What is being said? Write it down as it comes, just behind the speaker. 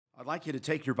I'd like you to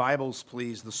take your Bibles,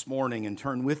 please, this morning and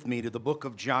turn with me to the book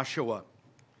of Joshua.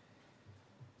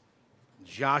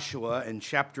 Joshua in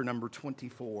chapter number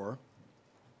 24.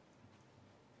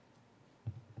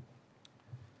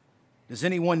 Does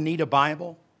anyone need a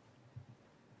Bible?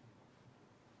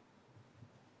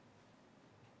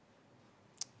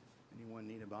 Anyone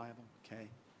need a Bible? Okay.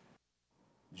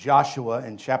 Joshua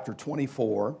in chapter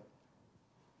 24.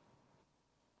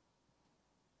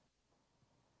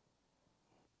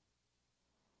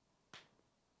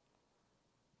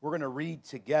 We're going to read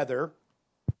together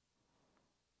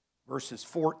verses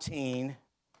 14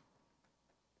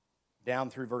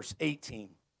 down through verse 18.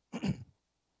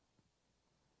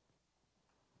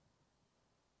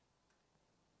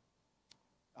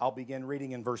 I'll begin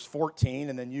reading in verse 14,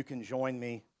 and then you can join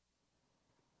me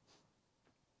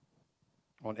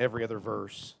on every other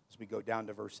verse as we go down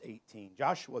to verse 18.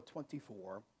 Joshua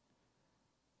 24.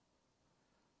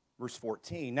 Verse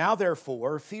 14, now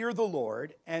therefore fear the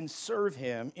Lord and serve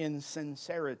him in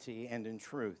sincerity and in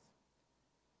truth.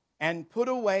 And put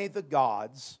away the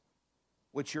gods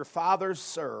which your fathers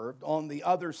served on the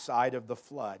other side of the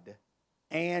flood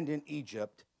and in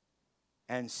Egypt,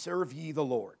 and serve ye the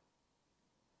Lord.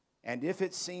 And if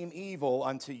it seem evil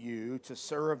unto you to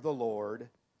serve the Lord,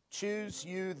 choose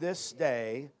you this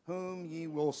day whom ye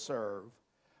will serve,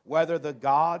 whether the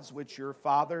gods which your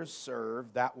fathers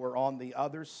served that were on the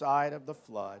other side of the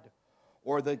flood,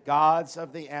 or the gods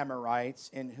of the Amorites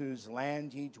in whose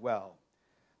land ye dwell.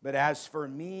 But as for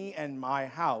me and my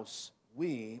house,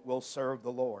 we will serve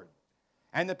the Lord.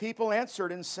 And the people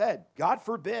answered and said, God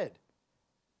forbid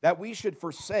that we should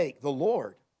forsake the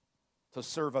Lord to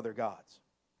serve other gods.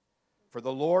 For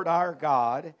the Lord our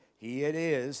God, He it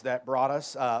is that brought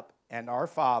us up and our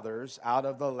fathers out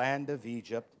of the land of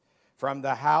Egypt, from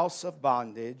the house of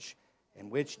bondage,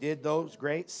 and which did those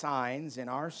great signs in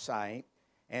our sight,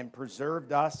 and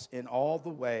preserved us in all the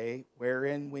way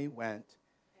wherein we went,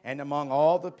 and among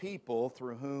all the people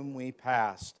through whom we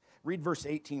passed. Read verse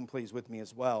 18, please, with me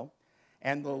as well.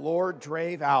 And the Lord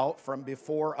drave out from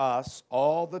before us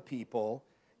all the people,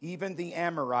 even the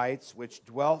Amorites which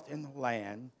dwelt in the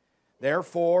land.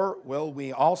 Therefore will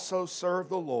we also serve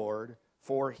the Lord,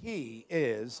 for He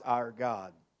is our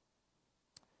God.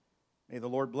 May the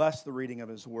Lord bless the reading of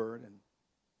His Word. And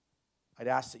I'd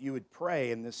ask that you would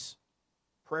pray in this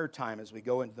prayer time as we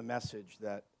go into the message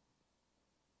that,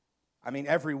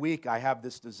 every week I have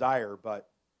this desire, but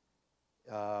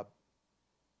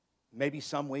maybe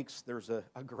some weeks there's a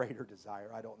greater desire.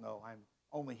 I don't know. I'm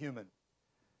only human.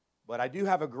 But I do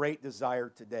have a great desire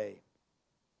today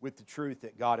with the truth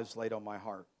that God has laid on my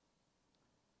heart.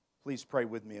 Please pray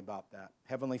with me about that.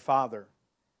 Heavenly Father,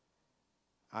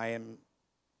 I am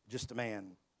just a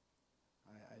man.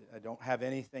 I don't have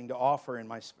anything to offer in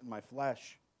my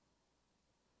flesh.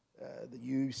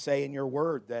 You say in your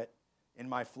word that in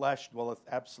my flesh dwelleth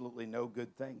absolutely no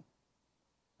good thing.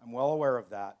 I'm well aware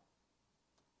of that.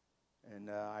 And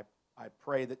I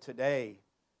pray that today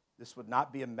this would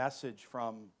not be a message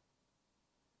from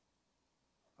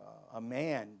a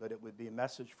man, but it would be a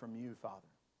message from you, Father.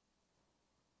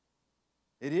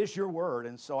 It is your word,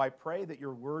 and so I pray that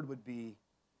your word would be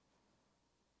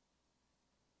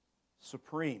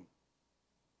supreme.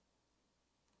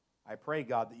 I pray,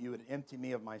 God, that you would empty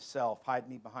me of myself, hide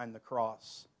me behind the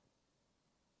cross.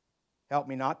 Help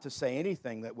me not to say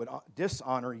anything that would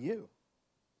dishonor you,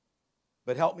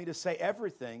 but help me to say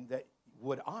everything that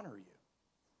would honor you,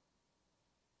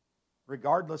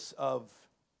 regardless of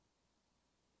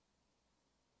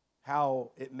how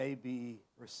it may be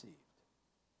received.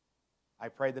 I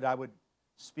pray that I would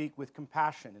speak with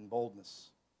compassion and boldness,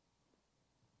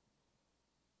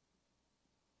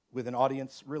 with an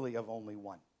audience really of only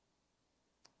one,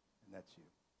 and that's you.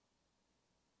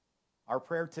 Our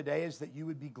prayer today is that you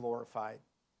would be glorified.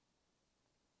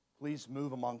 Please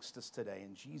move amongst us today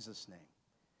in Jesus' name.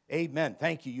 Amen.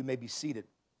 Thank you. You may be seated.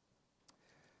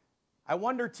 I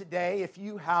wonder today if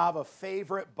you have a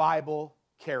favorite Bible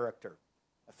character.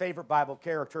 A favorite Bible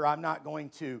character. I'm not going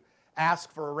to ask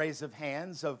for a raise of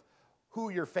hands of who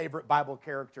your favorite Bible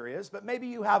character is, but maybe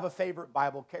you have a favorite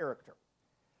Bible character.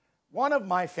 One of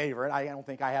my favorite, I don't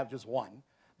think I have just one,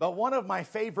 but one of my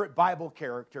favorite Bible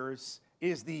characters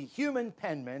is the human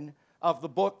penman of the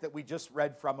book that we just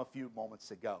read from a few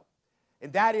moments ago.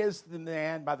 And that is the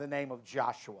man by the name of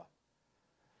Joshua.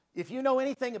 If you know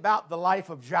anything about the life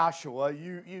of Joshua,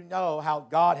 you know how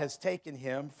God has taken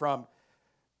him from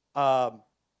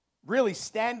really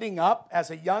standing up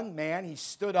as a young man. He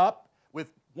stood up with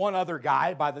one other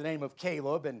guy by the name of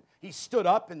Caleb, and he stood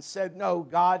up and said, no,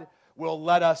 God will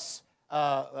let us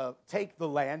take the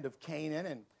land of Canaan.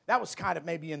 And That was kind of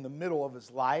maybe in the middle of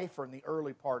his life or in the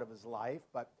early part of his life.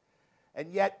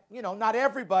 And yet, not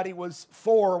everybody was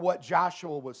for what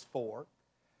Joshua was for.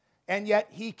 And yet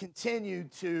he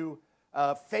continued to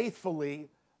faithfully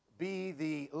be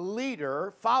the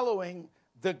leader, following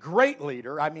the great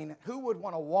leader. I mean, who would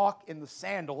want to walk in the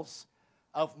sandals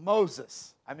of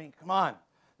Moses? I mean, come on.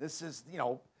 This is,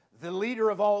 the leader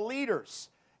of all leaders.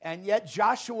 And yet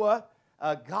Joshua,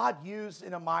 God used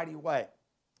in a mighty way.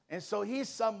 And so he's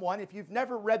someone, if you've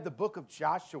never read the book of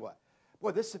Joshua,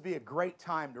 boy, this would be a great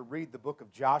time to read the book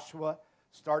of Joshua,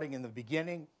 starting in the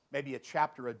beginning, maybe a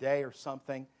chapter a day or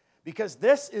something, because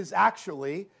this is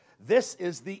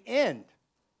the end.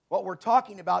 What we're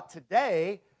talking about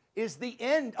today is the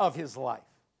end of his life.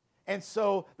 And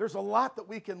so there's a lot that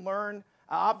we can learn,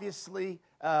 obviously,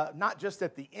 not just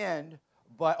at the end,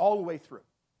 but all the way through.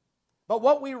 But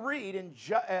what we read in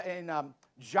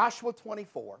Joshua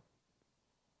 24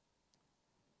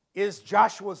 is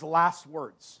Joshua's last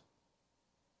words.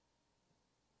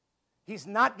 He's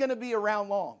not going to be around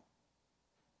long.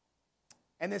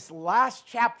 And this last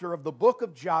chapter of the book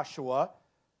of Joshua,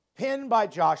 penned by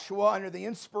Joshua under the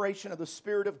inspiration of the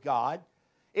Spirit of God,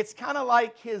 it's kind of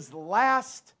like his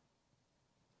last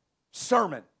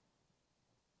sermon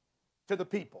to the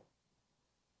people.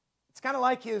 It's kind of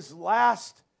like his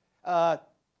last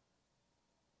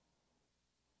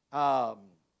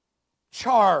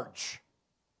charge,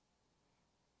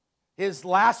 his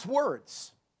last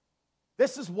words.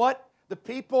 This is what the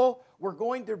people were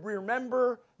going to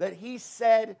remember that he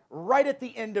said right at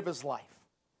the end of his life.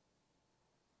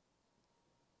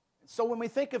 So when we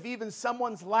think of even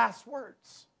someone's last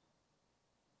words,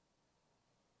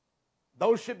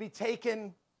 those should be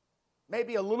taken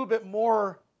maybe a little bit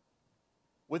more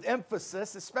with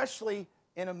emphasis, especially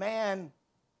in a man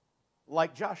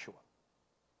like Joshua.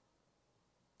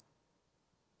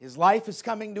 His life is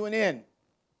coming to an end.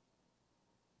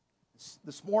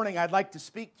 This morning, I'd like to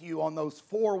speak to you on those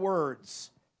 4 words,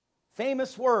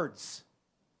 famous words,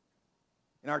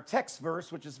 in our text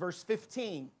verse, which is verse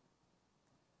 15.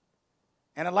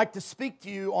 And I'd like to speak to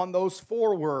you on those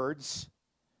 4 words.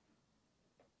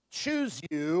 Choose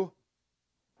you,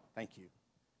 thank you,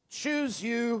 choose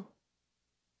you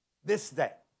this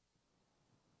day.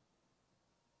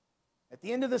 At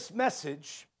the end of this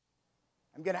message,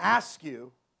 I'm going to ask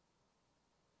you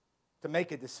to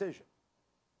make a decision,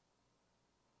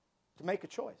 to make a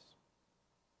choice.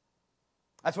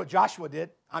 That's what Joshua did.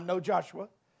 I'm no Joshua,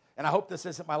 and I hope this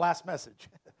isn't my last message.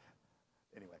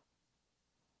 Anyway.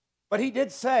 But he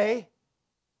did say,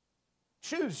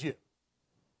 choose you.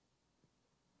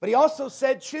 But he also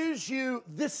said, choose you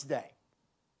this day.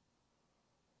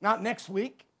 Not next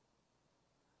week,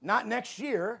 not next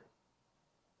year,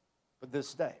 but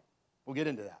this day. We'll get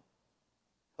into that.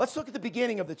 Let's look at the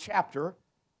beginning of the chapter.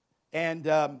 And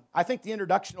I think the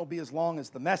introduction will be as long as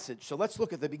the message. So let's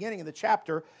look at the beginning of the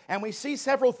chapter. And we see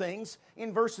several things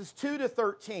in verses 2 to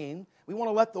 13. We want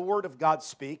to let the word of God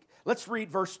speak. Let's read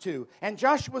verse 2. And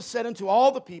Joshua said unto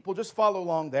all the people, just follow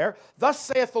along there, thus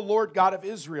saith the Lord God of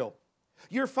Israel,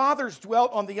 your fathers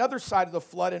dwelt on the other side of the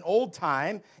flood in old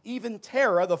time, even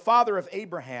Terah, the father of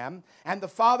Abraham, and the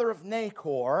father of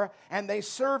Nahor, and they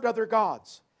served other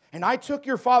gods. And I took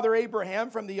your father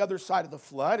Abraham from the other side of the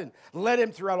flood and led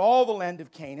him throughout all the land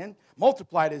of Canaan,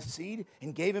 multiplied his seed,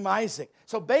 and gave him Isaac.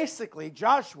 So basically,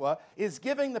 Joshua is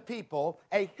giving the people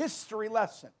a history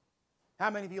lesson. How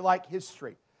many of you like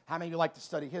history? How many of you like to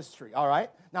study history? All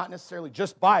right? Not necessarily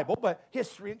just Bible, but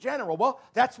history in general. Well,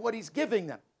 that's what he's giving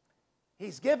them.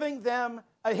 He's giving them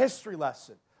a history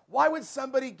lesson. Why would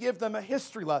somebody give them a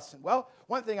history lesson? Well,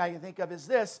 one thing I can think of is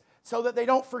this, so that they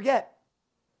don't forget.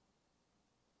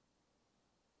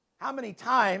 How many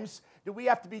times do we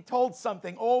have to be told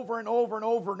something over and over and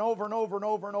over and over and over and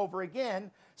over and over again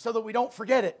so that we don't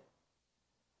forget it,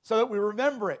 so that we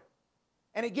remember it?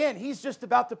 And again, he's just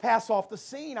about to pass off the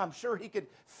scene. I'm sure he could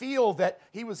feel that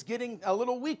he was getting a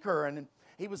little weaker and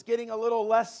he was getting a little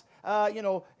less,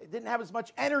 didn't have as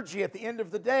much energy at the end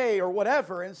of the day or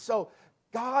whatever. And so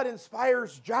God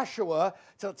inspires Joshua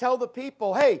to tell the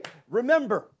people, hey,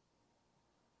 remember.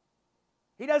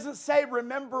 He doesn't say,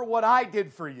 remember what I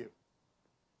did for you.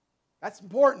 That's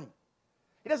important.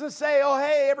 He doesn't say, oh,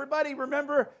 hey, everybody,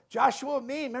 remember Joshua and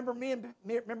me? Remember me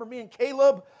and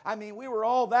Caleb? I mean, we were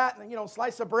all that, and,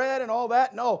 slice of bread and all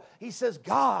that. No, he says,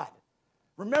 God.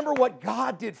 Remember what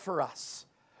God did for us.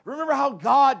 Remember how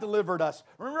God delivered us.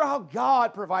 Remember how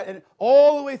God provided. And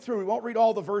all the way through, we won't read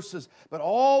all the verses, but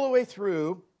all the way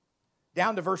through,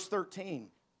 down to verse 13.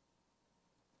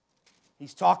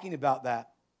 He's talking about that.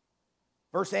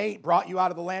 Verse 8, brought you out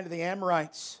of the land of the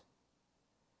Amorites.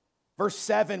 Verse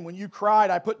 7, when you cried,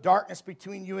 I put darkness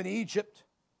between you and Egypt.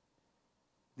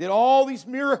 Did all these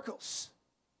miracles.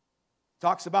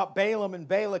 Talks about Balaam and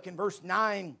Balak in verse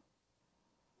 9.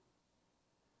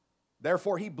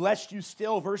 Therefore he blessed you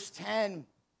still, verse 10.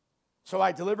 So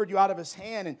I delivered you out of his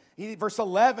hand. And verse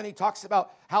 11, he talks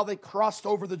about how they crossed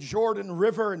over the Jordan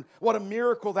River and what a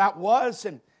miracle that was.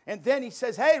 And then he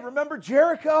says, hey, remember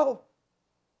Jericho?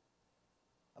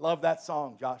 I love that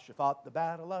song, Joshua fought the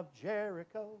battle of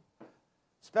Jericho.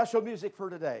 Special music for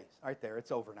today. Right there,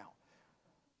 it's over now.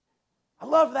 I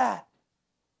love that.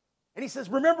 And he says,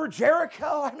 remember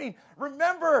Jericho?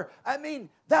 Remember,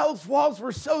 those walls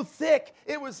were so thick,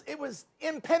 it was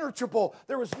impenetrable.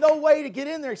 There was no way to get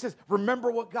in there. He says, remember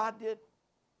what God did?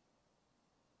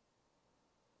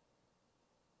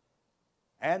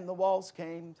 And the walls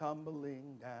came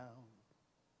tumbling down.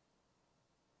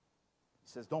 He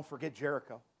says, don't forget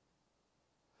Jericho.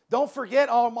 Don't forget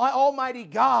Almighty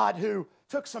God who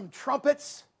took some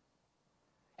trumpets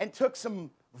and took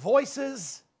some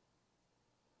voices.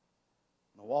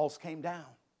 And the walls came down.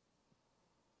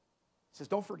 He says,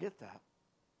 don't forget that.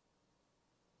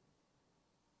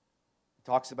 He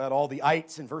talks about all the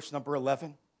ites in verse number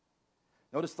 11.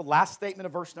 Notice the last statement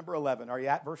of verse number 11. Are you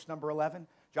at verse number 11?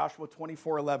 Joshua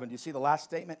 24:11. Do you see the last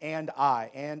statement? And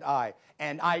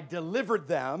I delivered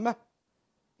them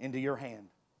into your hand.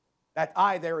 That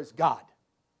I there is God.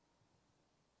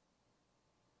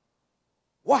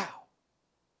 Wow.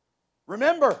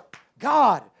 Remember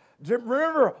God.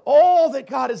 Remember all that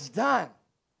God has done.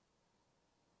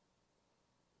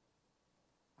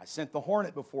 I sent the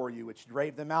hornet before you, which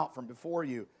drave them out from before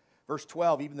you. Verse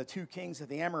 12, even the 2 kings of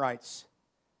the Amorites.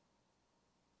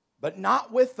 But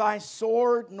not with thy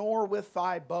sword, nor with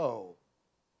thy bow.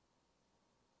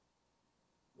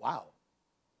 Wow.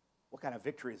 What kind of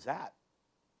victory is that?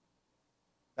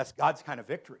 That's God's kind of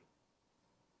victory.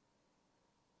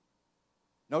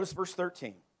 Notice verse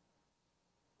 13.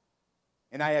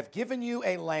 And I have given you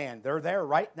a land. They're there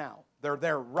right now. They're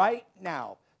there right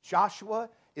now. Joshua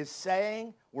is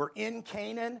saying, we're in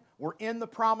Canaan. We're in the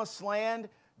promised land.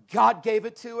 God gave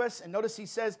it to us. And notice he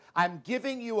says, I'm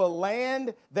giving you a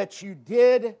land that you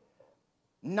did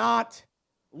not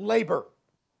labor.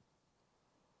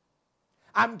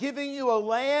 I'm giving you a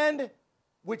land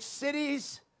which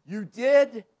cities you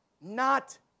did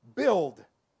not build.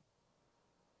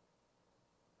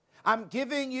 I'm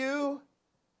giving you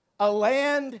a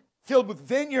land filled with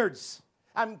vineyards.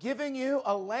 I'm giving you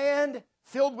a land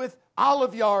filled with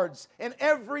olive yards. And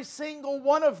every single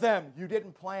one of them you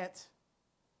didn't plant.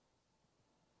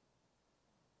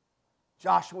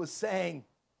 Joshua is saying,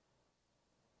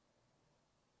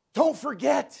 don't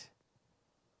forget.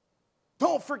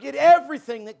 Don't forget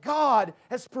everything that God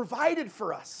has provided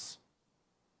for us.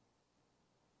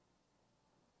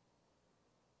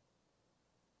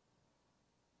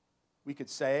 We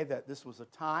could say that this was a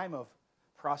time of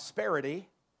prosperity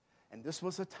and this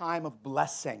was a time of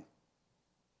blessing.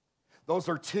 Those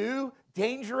are 2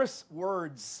 dangerous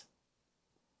words.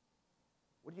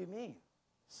 What do you mean?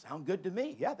 Sound good to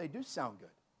me. Yeah, they do sound good.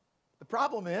 The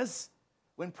problem is,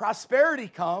 when prosperity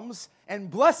comes and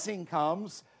blessing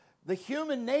comes, the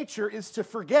human nature is to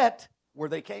forget where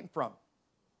they came from.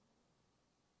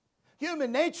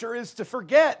 Human nature is to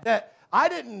forget that I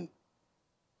didn't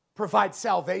provide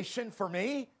salvation for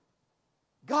me.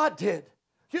 God did.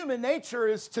 Human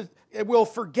nature will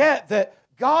forget that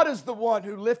God is the one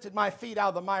who lifted my feet out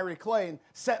of the miry clay and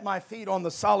set my feet on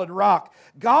the solid rock.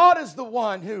 God is the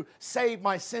one who saved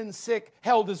my sin-sick,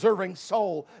 hell-deserving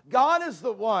soul. God is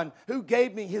the one who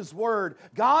gave me His word.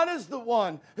 God is the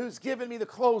one who's given me the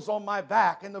clothes on my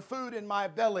back and the food in my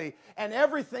belly and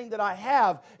everything that I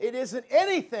have. It isn't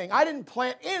anything. I didn't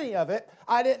plant any of it.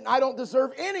 I don't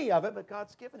deserve any of it, but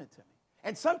God's given it to me.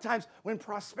 And sometimes when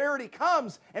prosperity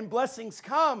comes and blessings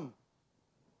come,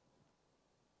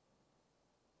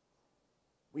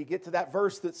 we get to that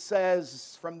verse that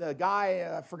says, from the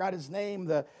guy, I forgot his name,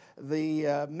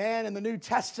 the man in the New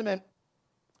Testament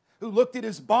who looked at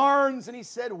his barns and he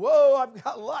said, whoa, I've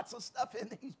got lots of stuff in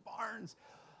these barns.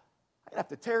 I'd have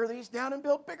to tear these down and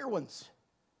build bigger ones.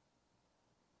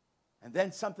 And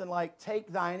then something like,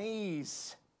 take thine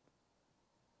ease,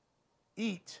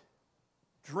 eat,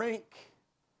 drink,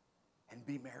 and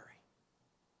be merry.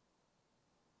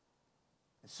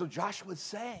 And so Joshua is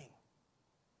saying,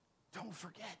 don't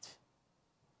forget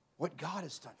what God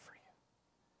has done for you.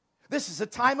 This is a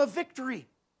time of victory.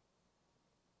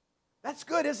 That's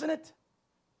good, isn't it?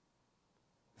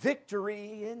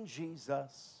 Victory in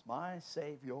Jesus, my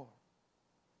Savior.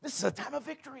 This is a time of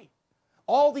victory.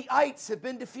 All the ites have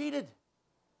been defeated.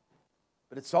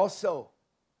 But it's also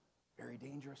a very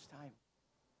dangerous time.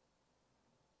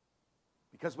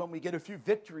 Because when we get a few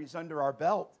victories under our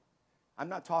belt, I'm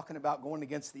not talking about going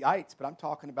against the ites, but I'm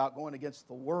talking about going against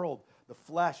the world, the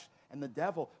flesh, and the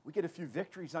devil. We get a few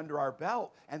victories under our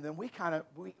belt, and then we kind of,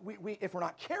 if we're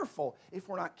not careful,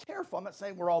 I'm not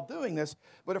saying we're all doing this,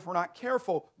 but if we're not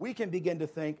careful, we can begin to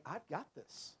think, I've got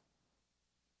this.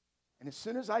 And as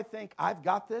soon as I think I've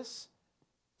got this,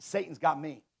 Satan's got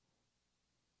me.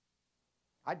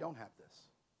 I don't have this.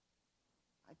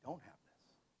 I don't have this.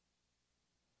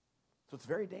 So it's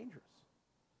very dangerous.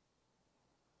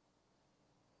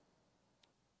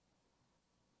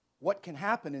 What can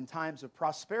happen in times of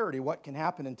prosperity? What can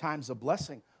happen in times of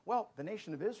blessing? Well, the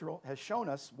nation of Israel has shown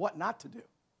us what not to do.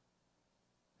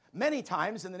 Many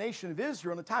times in the nation of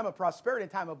Israel, in the time of prosperity, in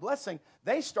the time of blessing,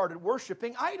 they started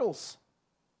worshiping idols.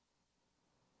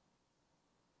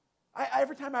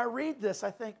 Every time I read this,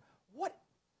 I think,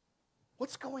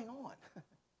 what's going on?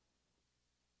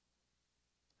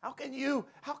 How can you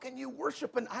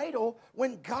worship an idol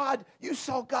when you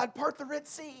saw God part the Red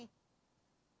Sea?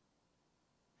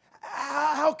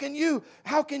 How can you,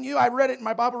 I read it in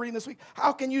my Bible reading this week,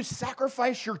 how can you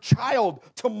sacrifice your child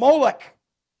to Moloch?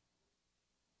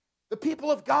 The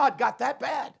people of God got that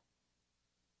bad,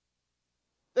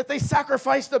 that they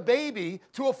sacrificed a baby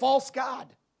to a false god.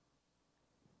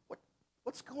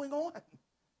 What's going on?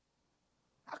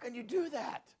 How can you do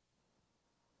that?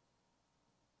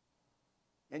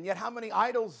 And yet, how many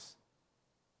idols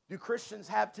do Christians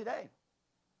have today?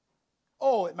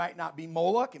 Oh, it might not be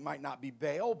Moloch, it might not be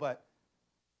Baal, but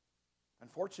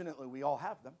unfortunately, we all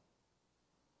have them.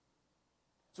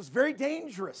 So it's very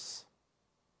dangerous.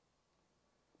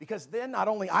 Because then not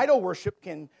only idol worship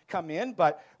can come in,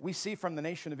 but we see from the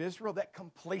nation of Israel that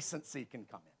complacency can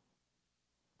come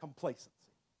in. Complacency.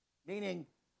 Meaning,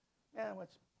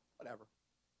 whatever.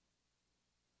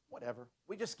 Whatever.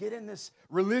 We just get in this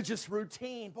religious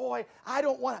routine. Boy, I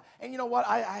don't want to. And you know what?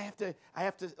 I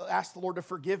have to ask the Lord to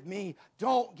forgive me.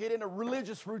 Don't get in a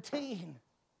religious routine.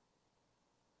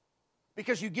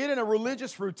 Because you get in a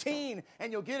religious routine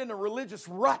and you'll get in a religious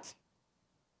rut.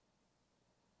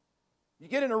 You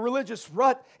get in a religious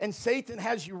rut and Satan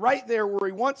has you right there where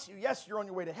he wants you. Yes, you're on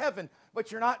your way to heaven,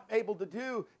 but you're not able to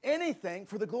do anything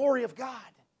for the glory of God.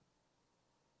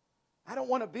 I don't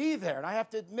want to be there. And I have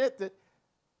to admit that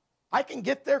I can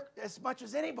get there as much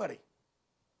as anybody.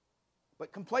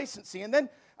 But complacency. And then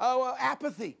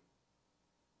apathy.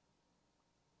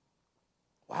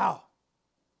 Wow.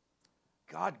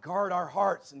 God guard our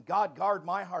hearts and God guard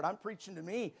my heart. I'm preaching to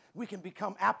me. We can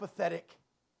become apathetic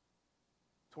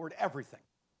toward everything.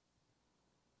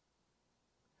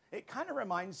 It kind of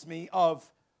reminds me of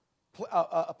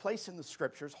a place in the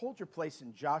Scriptures. Hold your place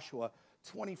in Joshua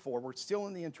 24. We're still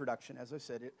in the introduction. As I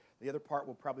said, the other part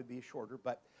will probably be shorter,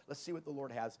 but let's see what the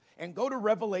Lord has. And go to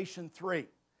Revelation 3.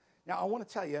 Now, I want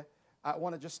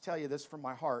to just tell you this from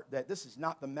my heart, that this is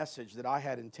not the message that I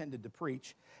had intended to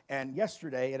preach. And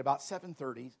yesterday at about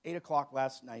 7:30, 8 o'clock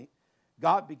last night,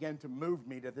 God began to move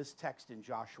me to this text in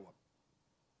Joshua.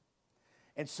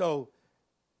 And so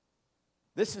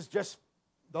this is just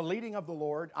the leading of the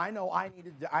Lord. I know I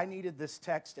needed this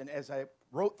text, and as I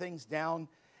wrote things down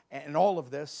and all of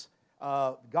this,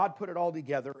 God put it all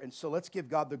together, and so let's give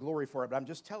God the glory for it. But I'm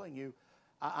just telling you,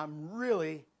 I'm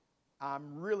really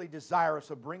desirous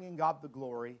of bringing God the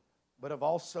glory, but of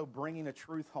also bringing a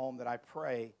truth home that I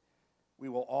pray we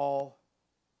will all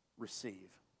receive.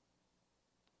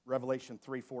 Revelation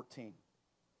 3:14.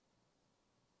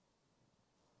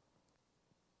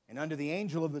 And unto the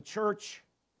angel of the church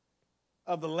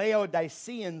of the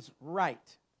Laodiceans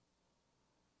write,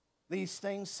 these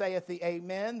things saith the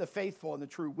Amen, the faithful and the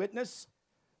true witness,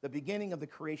 the beginning of the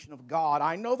creation of God.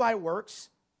 I know thy works,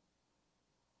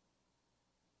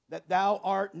 that thou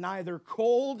art neither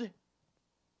cold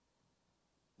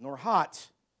nor hot.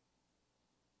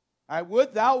 I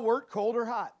would thou wert cold or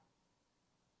hot.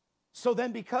 So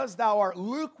then, because thou art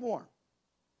lukewarm,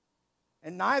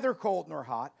 and neither cold nor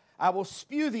hot, I will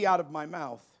spew thee out of my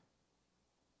mouth.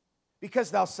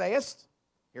 Because thou sayest,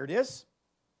 here it is,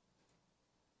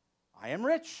 I am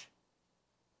rich.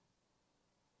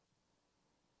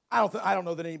 I don't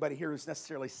know that anybody here is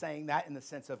necessarily saying that in the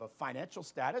sense of a financial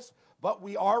status, but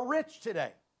we are rich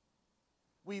today.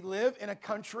 We live in a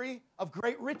country of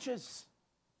great riches.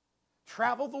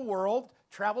 Travel the world,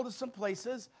 travel to some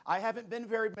places. I haven't been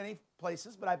very many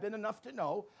places, but I've been enough to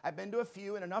know. I've been to a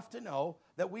few and enough to know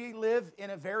that we live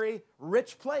in a very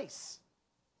rich place.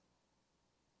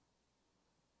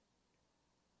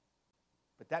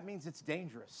 But that means it's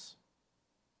dangerous.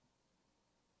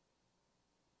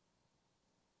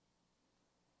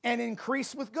 And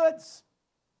increase with goods.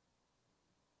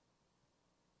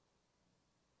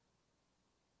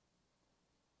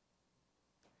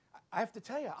 I have to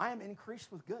tell you, I am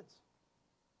increased with goods.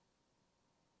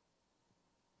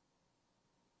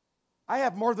 I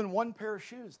have more than one pair of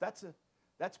shoes.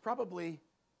 That's probably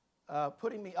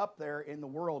putting me up there in the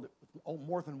world with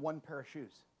more than one pair of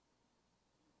shoes.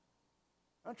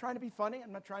 I'm not trying to be funny.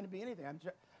 I'm not trying to be anything.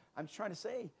 I'm trying to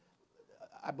say,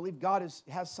 I believe God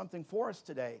has something for us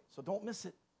today, so don't miss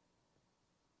it.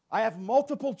 I have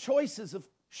multiple choices of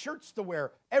shirts to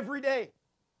wear every day.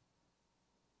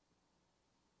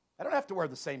 I don't have to wear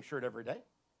the same shirt every day.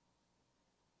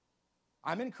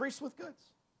 I'm increased with goods.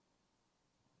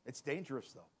 It's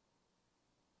dangerous, though.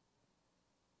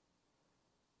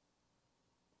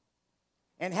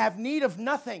 And have need of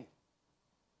nothing.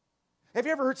 Have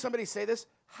you ever heard somebody say this?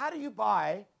 How do you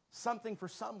buy something for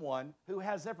someone who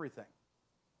has everything?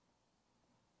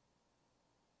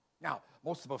 Now,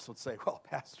 most of us would say, well,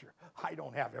 Pastor, I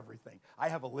don't have everything. I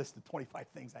have a list of 25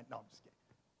 things. No, I'm just kidding.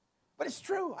 But it's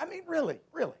true. I mean, really,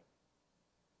 really.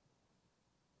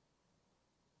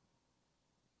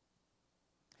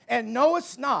 And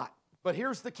knowest not, but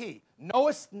here's the key.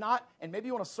 Knowest not, and maybe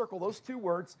you want to circle those two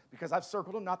words, because I've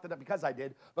circled them, not that because I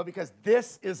did, but because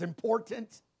this is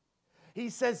important. He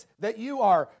says that you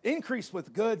are increased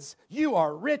with goods, you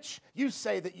are rich, you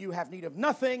say that you have need of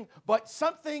nothing, but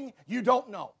something you don't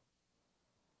know.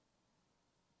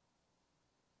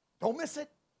 Don't miss it.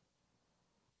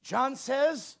 John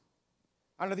says,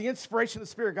 under the inspiration of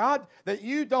the Spirit of God, that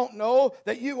you don't know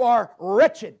that you are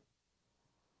wretched.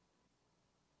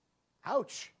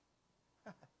 Ouch.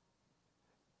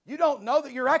 You don't know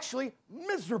that you're actually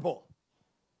miserable.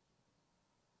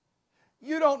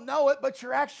 You don't know it, but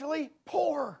you're actually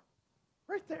poor.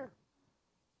 Right there.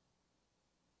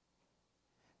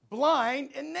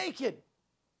 Blind and naked.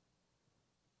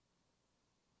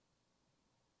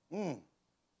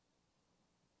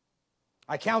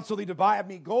 I counsel thee to buy of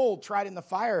me gold tried in the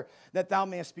fire, that thou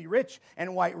mayest be rich,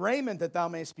 and white raiment, that thou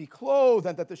mayest be clothed,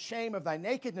 and that the shame of thy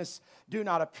nakedness do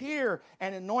not appear,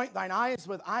 and anoint thine eyes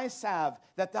with eye salve,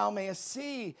 that thou mayest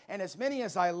see. And as many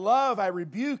as I love, I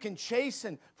rebuke and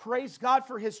chasten. Praise God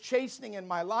for his chastening in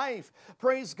my life.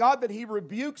 Praise God that he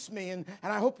rebukes me, and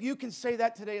I hope you can say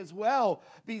that today as well.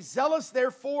 Be zealous,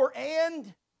 therefore,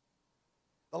 and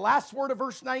the last word of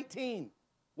verse 19.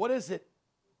 What is it?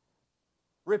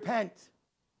 Repent.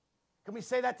 Can we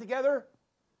say that together?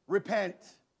 Repent.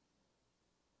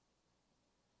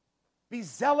 Be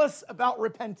zealous about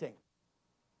repenting.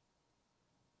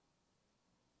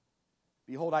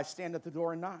 Behold, I stand at the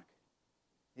door and knock.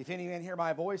 If any man hear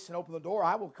my voice and open the door,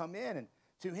 I will come in and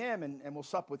to him and will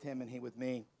sup with him and he with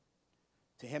me.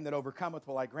 To him that overcometh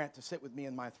will I grant to sit with me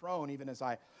in my throne, even as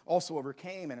I also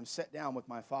overcame and am set down with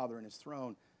my Father in his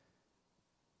throne.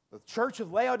 The church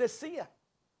of Laodicea.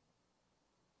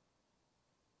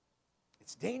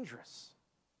 It's dangerous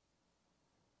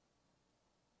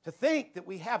to think that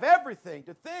we have everything,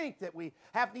 to think that we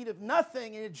have need of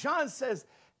nothing. And John says,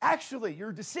 actually,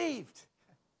 you're deceived.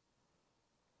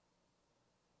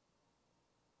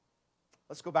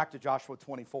 Let's go back to Joshua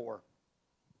 24.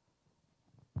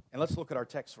 And let's look at our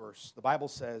text verse. The Bible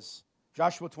says,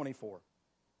 Joshua 24.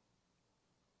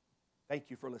 Thank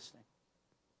you for listening.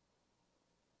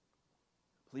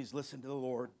 Please listen to the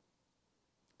Lord.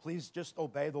 Please just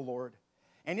obey the Lord.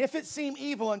 And if it seem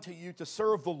evil unto you to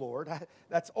serve the Lord,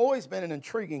 that's always been an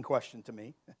intriguing question to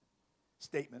me,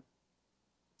 statement.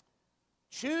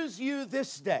 Choose you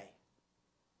this day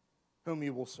whom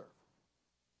you will serve.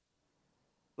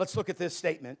 Let's look at this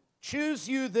statement. Choose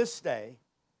you this day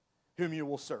whom you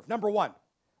will serve. Number one,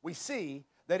 we see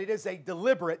that it is a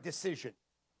deliberate decision.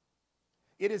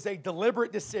 It is a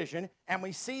deliberate decision, and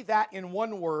we see that in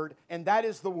one word, and that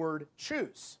is the word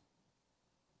choose.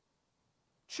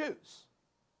 Choose.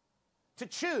 To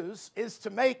choose is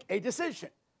to make a decision,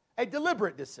 a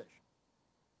deliberate decision.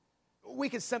 We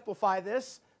can simplify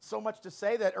this so much to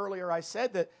say that earlier I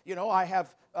said that, I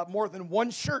have more than one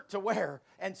shirt to wear,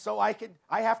 and so I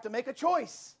have to make a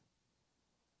choice.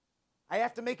 I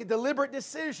have to make a deliberate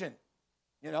decision,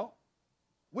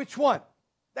 Which one?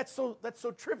 That's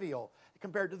so trivial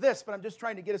compared to this, but I'm just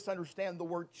trying to get us to understand the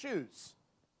word choose.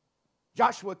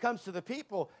 Joshua comes to the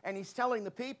people, and he's telling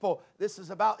the people, this is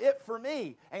about it for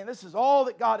me, and this is all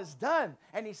that God has done.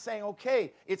 And he's saying,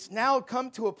 okay, it's now come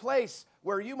to a place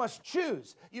where you must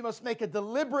choose. You must make a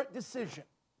deliberate decision.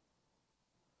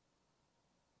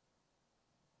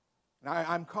 And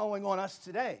I'm calling on us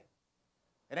today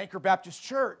at Anchor Baptist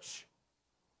Church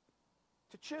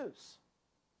to choose,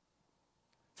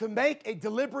 to make a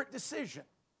deliberate decision.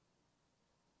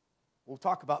 We'll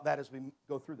talk about that as we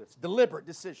go through this. Deliberate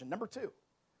decision. Number two.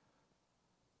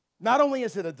 Not only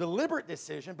is it a deliberate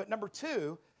decision, but number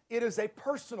two, it is a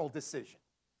personal decision.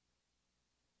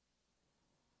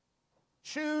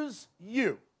 choose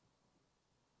you.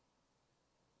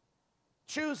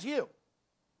 Choose you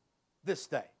this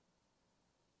day.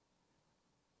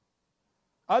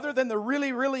 Other than the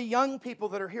really, really young people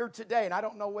that are here today, and I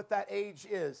don't know what that age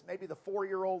is, maybe the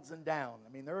 4-year-olds and down. I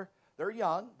mean, they're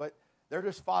young, but they're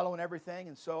just following everything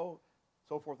and so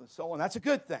forth and so on. That's a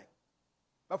good thing.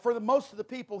 But for the most of the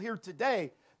people here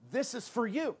today, this is for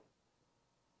you.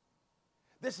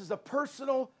 This is a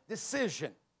personal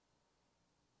decision.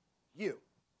 You.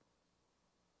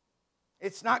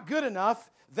 It's not good enough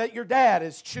that your dad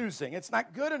is choosing. It's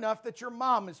not good enough that your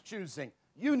mom is choosing.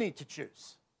 You need to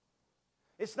choose.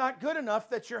 It's not good enough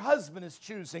that your husband is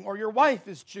choosing or your wife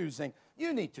is choosing.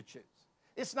 You need to choose.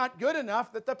 It's not good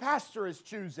enough that the pastor is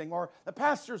choosing or the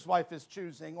pastor's wife is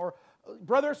choosing or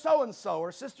brother so-and-so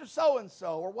or sister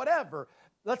so-and-so or whatever.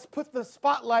 Let's put the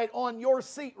spotlight on your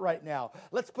seat right now.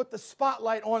 Let's put the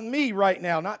spotlight on me right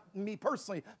now. Not me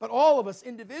personally, but all of us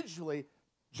individually.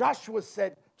 Joshua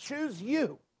said, choose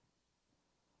you.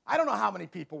 I don't know how many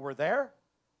people were there.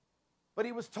 But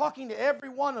he was talking to every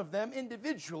one of them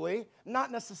individually,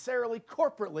 not necessarily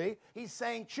corporately. He's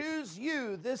saying, choose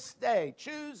you this day.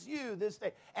 Choose you this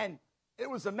day. And it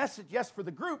was a message, yes, for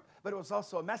the group, but it was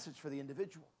also a message for the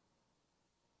individual.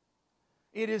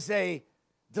 It is a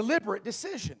deliberate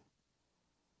decision.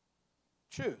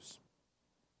 Choose.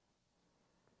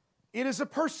 It is a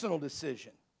personal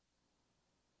decision.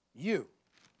 You.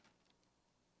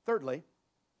 Thirdly,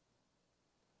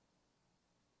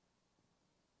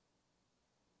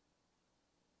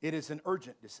 it is an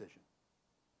urgent decision.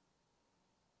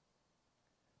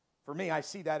 For me, I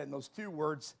see that in those two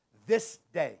words, this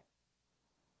day.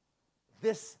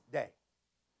 This day.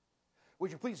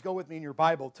 Would you please go with me in your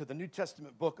Bible to the New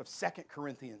Testament book of 2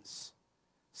 Corinthians.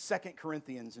 2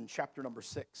 Corinthians in chapter number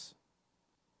 6.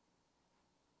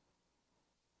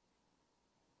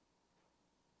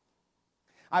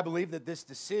 I believe that this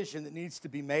decision that needs to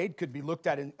be made could be looked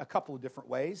at in a couple of different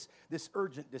ways. This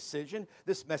urgent decision,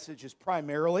 this message is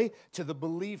primarily to the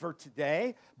believer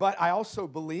today, but I also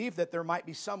believe that there might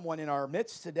be someone in our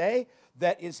midst today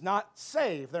that is not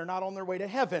saved. They're not on their way to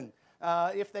heaven.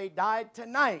 If they died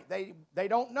tonight, they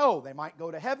don't know. They might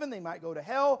go to heaven, they might go to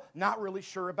hell, not really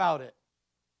sure about it.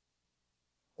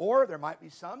 Or there might be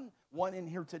someone in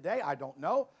here today, I don't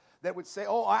know, that would say,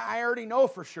 oh, I already know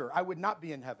for sure, I would not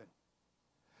be in heaven.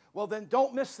 Well, then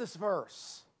don't miss this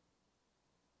verse.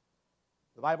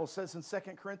 The Bible says in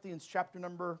 2 Corinthians chapter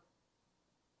number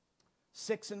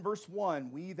 6 and verse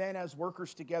 1, we then as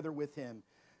workers together with him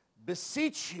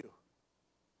beseech you.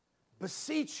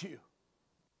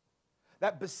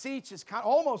 That beseech is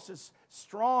almost as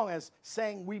strong as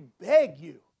saying we beg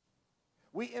you.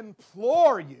 We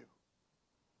implore you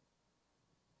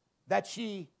that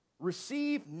ye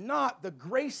receive not the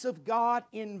grace of God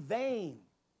in vain.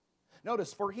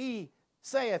 Notice, for he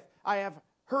saith, I have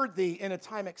heard thee in a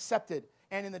time accepted,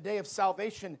 and in the day of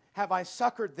salvation have I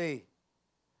succored thee.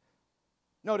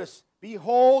 Notice,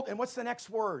 behold, and what's the next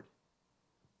word?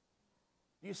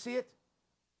 Do you see it?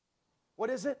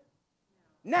 What is it?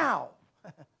 Now.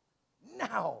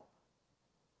 Now.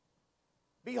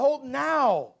 Behold,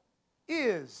 now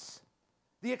is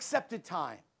the accepted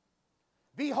time.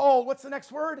 Behold, what's the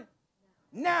next word?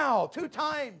 Now, 2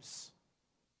 times.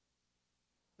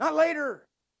 Not later.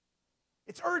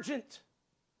 It's urgent.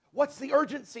 What's the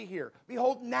urgency here?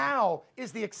 Behold, now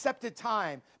is the accepted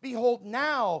time. Behold,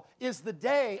 now is the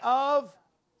day of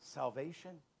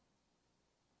salvation.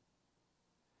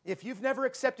 If you've never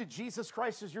accepted Jesus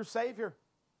Christ as your Savior,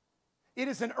 it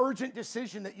is an urgent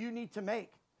decision that you need to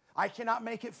make. I cannot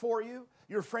make it for you.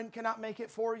 Your friend cannot make it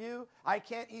for you.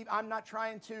 I'm not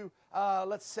trying to,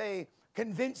 let's say,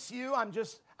 convince you. I'm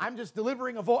just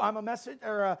delivering I'm a message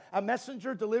or a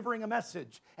messenger delivering a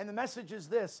message. And the message is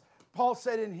this. Paul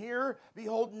said in here,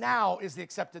 behold, now is the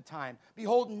accepted time.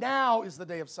 Behold, now is the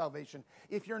day of salvation.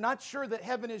 If you're not sure that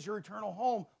heaven is your eternal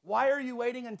home, why are you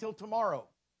waiting until tomorrow?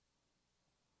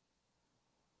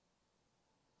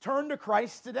 Turn to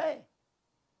Christ today.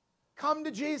 Come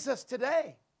to Jesus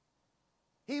today.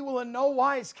 He will in no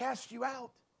wise cast you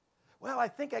out. Well, I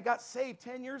think I got saved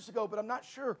 10 years ago, but I'm not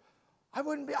sure.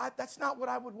 That's not what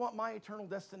I would want my eternal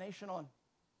destination on.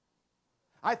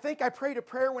 I think I prayed a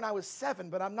prayer when I was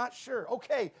 7, but I'm not sure.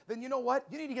 Okay, then you know what?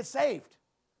 You need to get saved.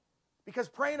 Because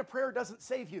praying a prayer doesn't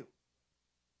save you.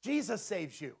 Jesus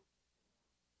saves you.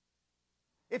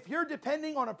 If you're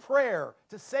depending on a prayer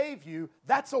to save you,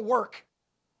 that's a work.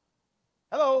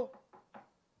 Hello?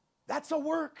 That's a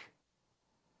work.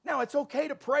 Now, it's okay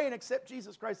to pray and accept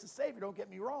Jesus Christ as Savior, don't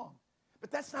get me wrong. But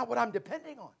that's not what I'm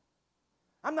depending on.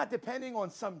 I'm not depending on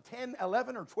some 10,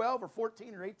 11, or 12, or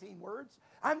 14, or 18 words.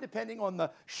 I'm depending on the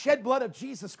shed blood of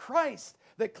Jesus Christ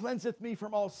that cleanseth me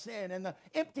from all sin, and the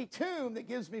empty tomb that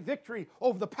gives me victory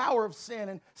over the power of sin,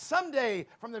 and someday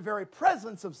from the very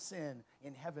presence of sin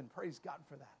in heaven. Praise God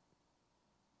for that.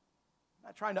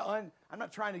 I'm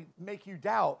not trying to make you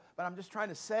doubt, but I'm just trying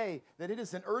to say that it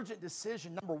is an urgent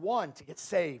decision, number one, to get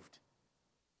saved.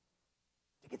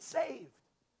 To get saved.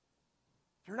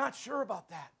 If you're not sure about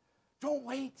that, don't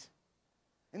wait.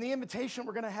 And the invitation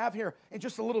we're going to have here in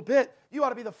just a little bit, you ought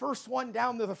to be the first one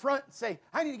down to the front and say,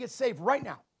 I need to get saved right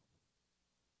now.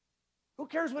 Who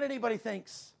cares what anybody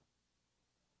thinks?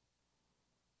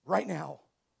 Right now,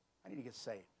 I need to get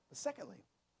saved. But secondly,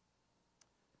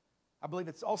 I believe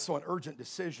it's also an urgent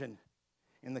decision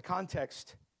in the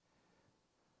context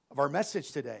of our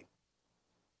message today.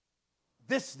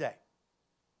 This day.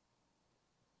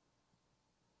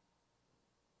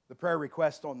 The prayer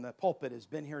request on the pulpit has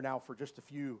been here now for just a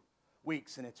few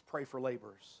weeks, and it's pray for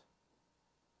laborers.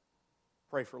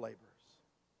 Pray for laborers.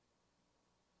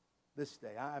 This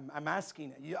day, I'm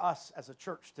asking us as a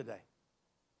church today.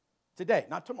 Today,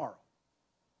 not tomorrow.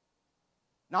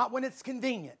 Not when it's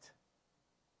convenient,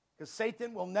 because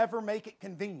Satan will never make it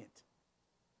convenient.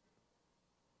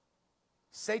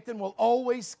 Satan will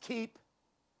always keep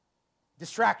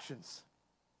distractions.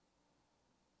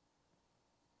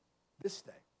 This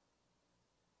day.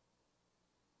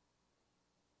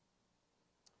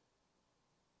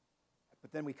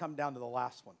 But then we come down to the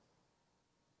last one.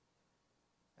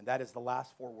 And that is the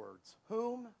last four words.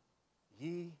 Whom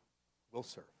ye will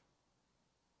serve.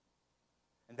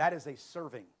 And that is a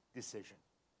serving decision.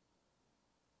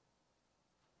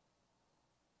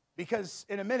 Because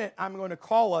in a minute, I'm going to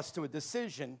call us to a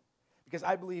decision, because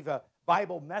I believe a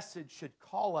Bible message should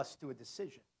call us to a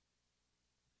decision.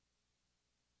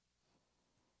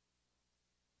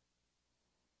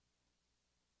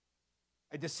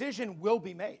 A decision will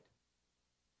be made.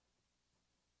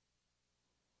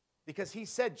 Because he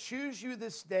said, choose you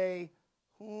this day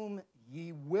whom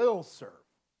ye will serve.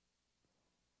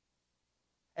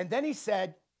 And then he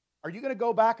said, are you going to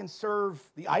go back and serve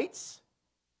the ites?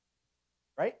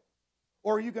 Right?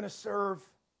 Or are you going to serve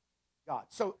God?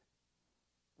 So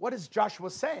what is Joshua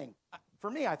saying?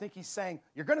 For me, I think he's saying,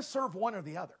 you're going to serve one or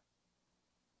the other.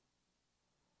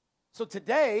 So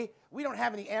today, we don't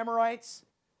have any Amorites,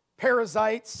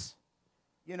 Perizzites,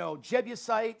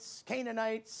 Jebusites,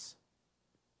 Canaanites.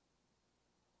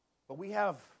 But we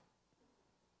have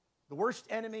the worst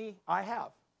enemy I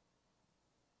have.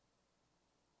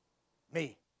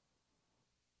 Me.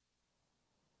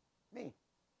 Me.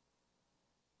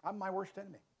 I'm my worst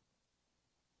enemy.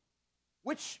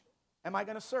 Which am I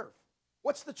going to serve?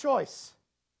 What's the choice?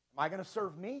 Am I going to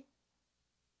serve me?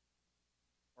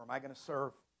 Or am I going to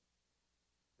serve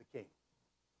the King?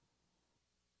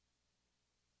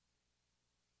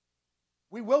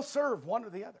 We will serve one or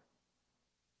the other.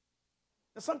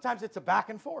 Now, sometimes it's a back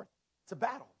and forth. It's a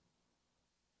battle.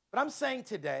 But I'm saying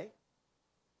today,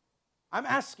 I'm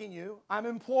asking you, I'm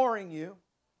imploring you,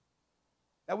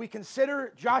 that we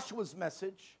consider Joshua's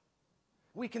message.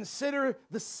 We consider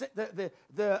the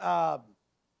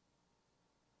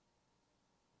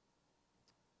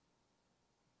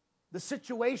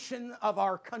situation of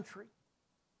our country.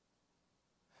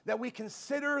 That we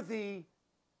consider the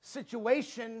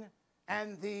situation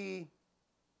and the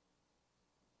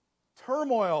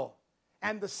turmoil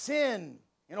and the sin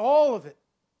in all of it.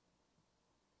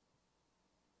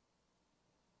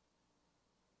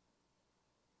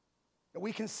 That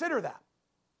we consider that.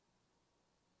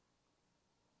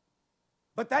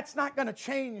 But that's not going to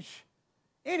change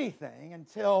anything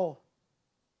until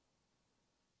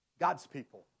God's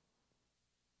people,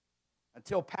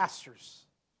 until pastors,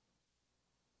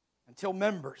 until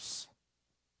members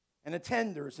and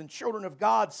attenders and children of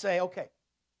God say, okay,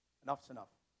 enough's enough.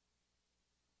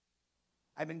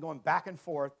 I've been going back and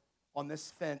forth on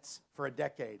this fence for a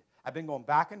decade. I've been going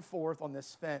back and forth on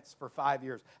this fence for 5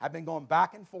 years. I've been going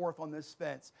back and forth on this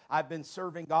fence. I've been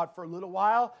serving God for a little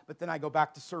while, but then I go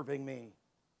back to serving me.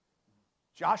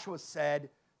 Joshua said,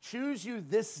 choose you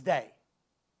this day.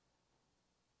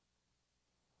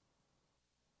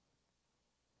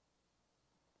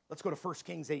 Let's go to 1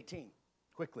 Kings 18,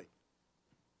 quickly.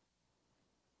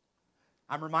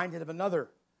 I'm reminded of another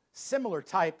similar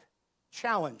type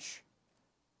challenge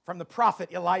from the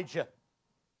prophet Elijah.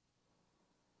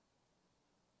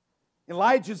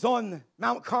 Elijah's on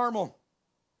Mount Carmel.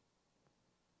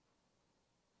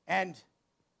 And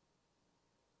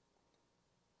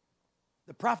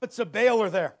the prophets of Baal are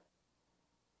there.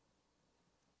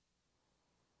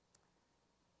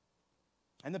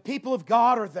 And the people of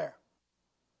God are there.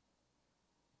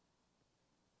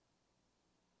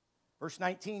 Verse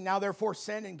 19, now therefore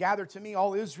send and gather to me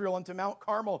all Israel unto Mount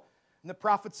Carmel, and the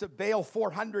prophets of Baal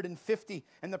 450,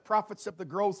 and the prophets of the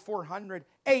groves 400,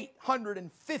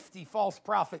 850 false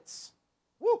prophets.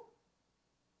 Woo!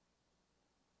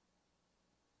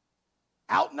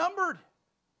 Outnumbered.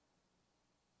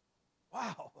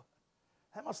 Wow,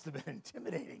 that must have been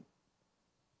intimidating.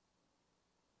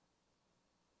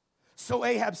 So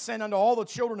Ahab sent unto all the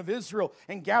children of Israel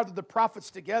and gathered the prophets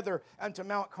together unto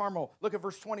Mount Carmel. Look at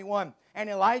verse 21. And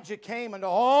Elijah came unto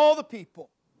all the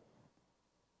people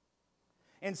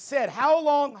and said, how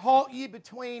long halt ye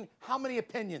between how many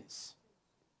opinions?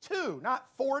 2, not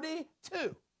 40,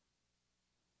 2.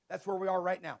 That's where we are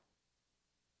right now.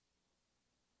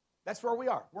 That's where we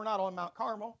are. We're not on Mount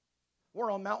Carmel. We're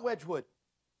on Mount Wedgwood.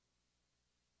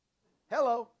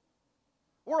 Hello.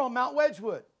 We're on Mount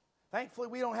Wedgwood. Thankfully,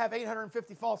 we don't have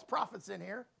 850 false prophets in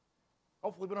here.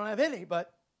 Hopefully, we don't have any,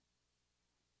 but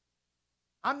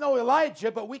I'm no Elijah,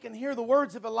 but we can hear the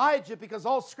words of Elijah because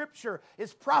all Scripture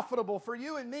is profitable for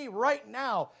you and me right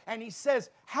now. And he says,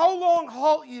 how long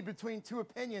halt ye between 2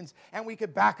 opinions? And we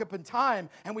could back up in time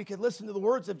and we could listen to the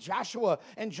words of Joshua.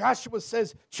 And Joshua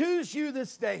says, choose you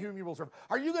this day whom you will serve.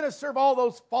 Are you going to serve all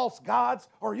those false gods,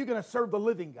 or are you going to serve the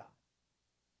living God?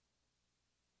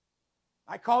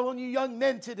 I call on you young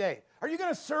men today. Are you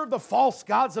going to serve the false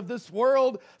gods of this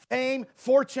world, fame,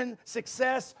 fortune,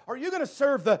 success? Or are you going to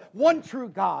serve the one true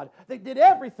God that did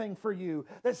everything for you,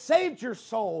 that saved your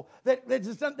soul,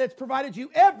 that's provided you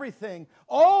everything?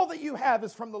 All that you have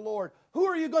is from the Lord. Who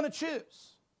are you going to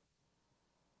choose?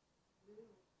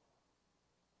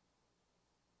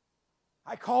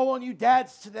 I call on you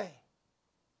dads today.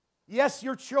 Yes,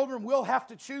 your children will have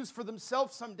to choose for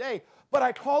themselves someday, but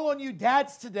I call on you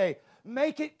dads today.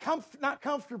 Make it not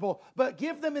comfortable, but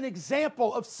give them an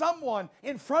example of someone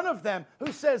in front of them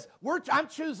who says, I'm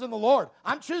choosing the Lord.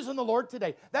 I'm choosing the Lord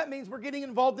today. That means we're getting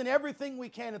involved in everything we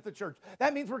can at the church.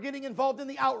 That means we're getting involved in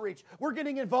the outreach. We're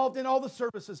getting involved in all the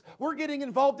services. We're getting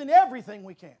involved in everything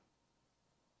we can.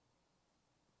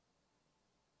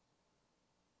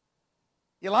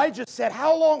 Elijah said,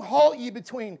 how long halt ye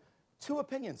between 2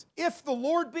 opinions? If the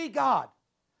Lord be God.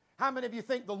 How many of you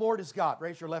think the Lord is God?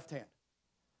 Raise your left hand.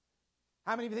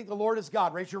 How many of you think the Lord is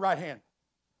God? Raise your right hand.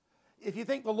 If you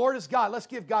think the Lord is God, let's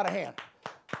give God a hand.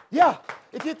 Yeah,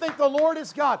 if you think the Lord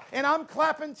is God, and I'm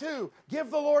clapping too,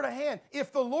 give the Lord a hand.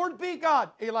 If the Lord be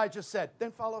God, Elijah said, then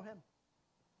follow him.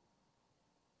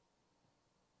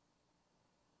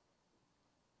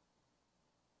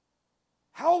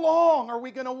 How long are we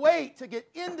going to wait to get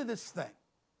into this thing?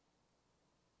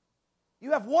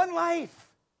 You have one life.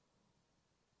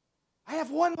 I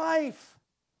have one life.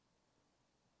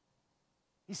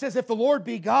 He says, if the Lord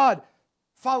be God,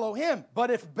 follow him.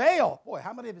 But if Baal, boy,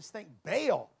 how many of us think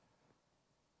Baal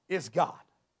is God?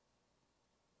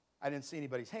 I didn't see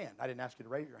anybody's hand. I didn't ask you to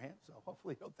raise your hand, so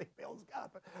hopefully you don't think Baal is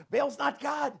God. But Baal's not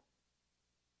God.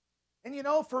 And you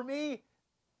know, for me,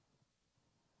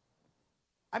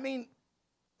 I mean,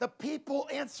 the people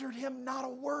answered him not a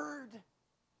word.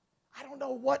 I don't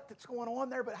know what's going on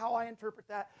there, but how I interpret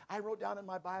that, I wrote down in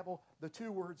my Bible the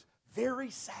 2 words, very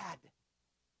sad.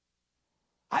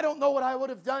 I don't know what I would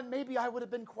have done. Maybe I would have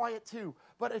been quiet too.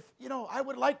 But if, you know, I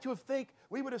would like to have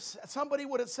somebody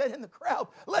would have said in the crowd,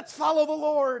 let's follow the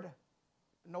Lord.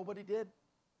 Nobody did.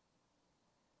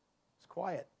 It's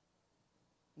quiet.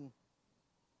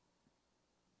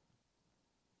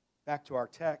 Back to our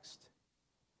text.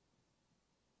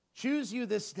 Choose you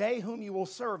this day whom you will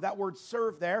serve. That word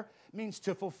serve there means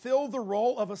to fulfill the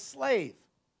role of a slave.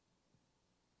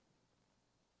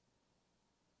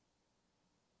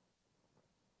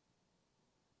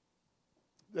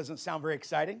 Doesn't sound very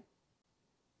exciting.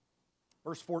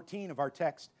 Verse 14 of our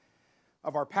text,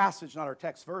 of our passage, not our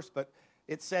text verse, but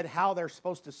it said how they're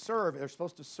supposed to serve. They're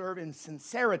supposed to serve in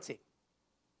sincerity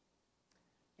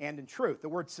and in truth. The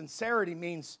word sincerity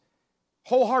means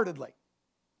wholeheartedly.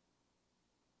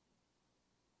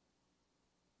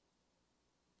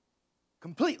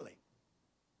 Completely.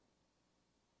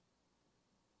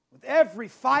 With every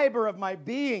fiber of my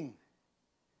being.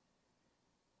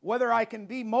 Whether I can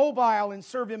be mobile and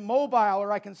serve him mobile,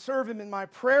 or I can serve him in my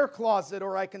prayer closet,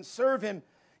 or I can serve him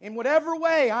in whatever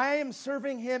way, I am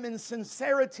serving him in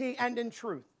sincerity and in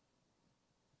truth.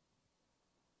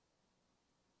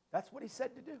 That's what he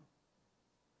said to do.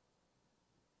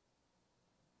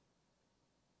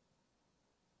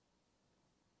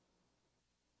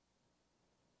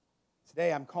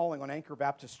 Today I'm calling on Anchor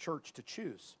Baptist Church to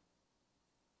choose.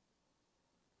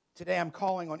 Today I'm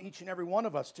calling on each and every one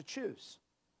of us to choose.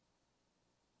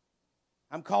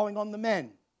 I'm calling on the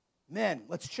men. Men,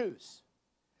 let's choose.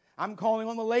 I'm calling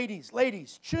on the ladies.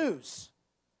 Ladies, choose.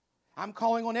 I'm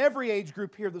calling on every age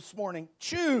group here this morning.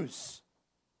 Choose.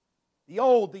 The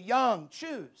old, the young,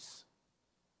 choose.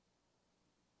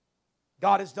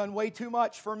 God has done way too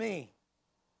much for me.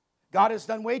 God has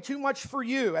done way too much for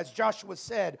you, as Joshua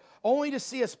said, only to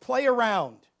see us play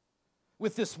around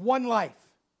with this one life.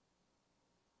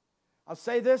 I'll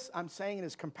say this, I'm saying it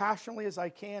as compassionately as I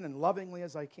can and lovingly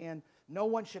as I can. No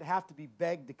one should have to be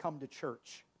begged to come to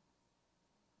church.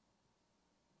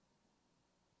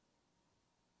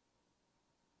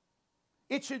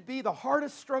 It should be the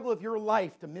hardest struggle of your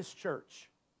life to miss church.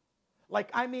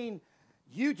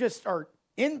 You just are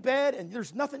in bed and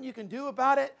there's nothing you can do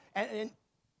about it. And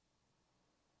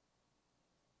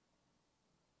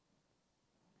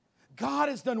God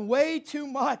has done way too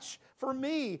much for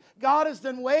me. God has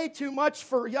done way too much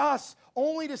for us,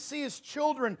 only to see His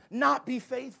children not be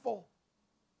faithful.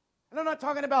 And I'm not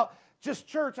talking about just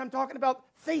church. I'm talking about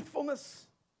faithfulness.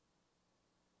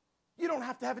 You don't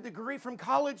have to have a degree from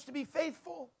college to be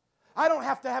faithful. I don't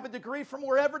have to have a degree from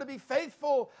wherever to be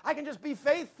faithful. I can just be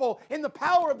faithful in the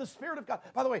power of the Spirit of God.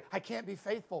 By the way, I can't be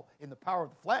faithful in the power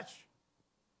of the flesh.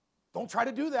 Don't try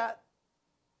to do that.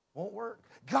 Won't work.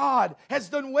 God has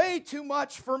done way too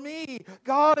much for me.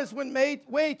 God has made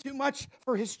way too much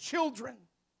for His children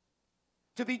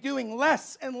to be doing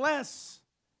less and less.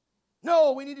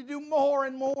 No, we need to do more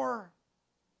and more.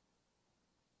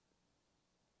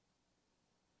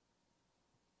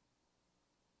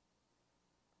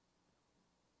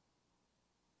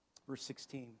 Verse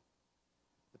 16,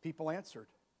 the people answered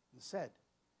and said,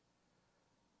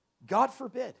 God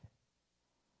forbid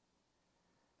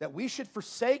that we should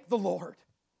forsake the Lord.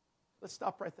 Let's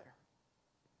stop right there.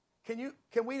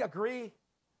 Can we agree?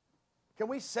 Can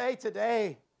we say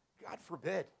today, God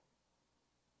forbid,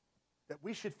 that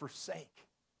we should forsake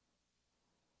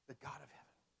the God of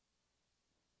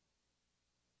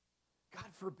heaven?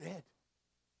 God forbid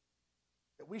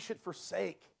that we should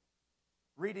forsake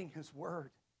reading His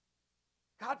Word.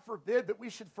 God forbid that we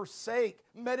should forsake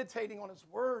meditating on His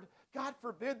Word. God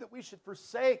forbid that we should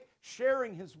forsake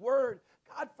sharing His Word.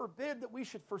 God forbid that we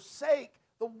should forsake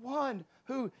the one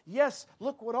who, yes,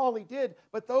 look what all He did,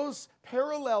 but those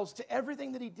parallels to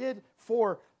everything that He did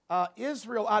for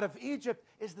Israel out of Egypt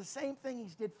is the same thing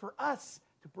He did for us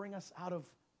to bring us out of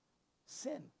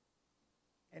sin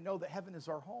and know that heaven is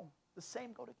our home. The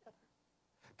same go together.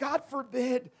 God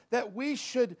forbid that we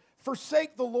should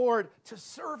forsake the Lord to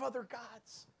serve other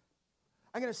gods.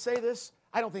 I'm going to say this.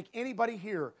 I don't think anybody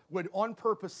here would on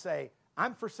purpose say,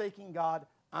 I'm forsaking God,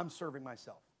 I'm serving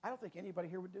myself. I don't think anybody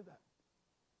here would do that.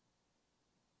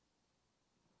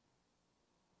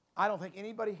 I don't think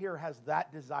anybody here has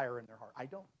that desire in their heart. I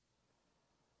don't.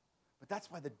 But that's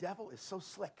why the devil is so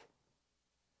slick.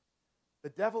 The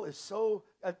devil is so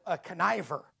a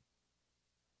conniver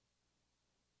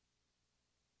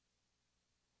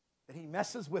that he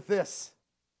messes with this.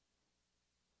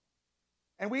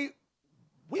 And we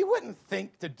wouldn't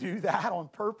think to do that on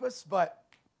purpose, but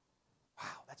wow,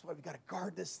 that's why we got to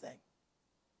guard this thing.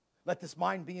 Let this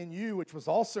mind be in you, which was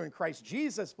also in Christ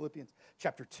Jesus, Philippians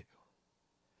chapter 2.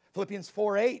 Philippians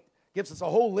 4:8 gives us a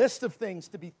whole list of things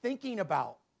to be thinking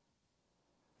about.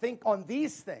 Think on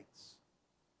these things.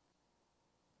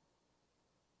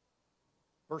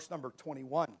 Verse number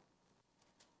 21.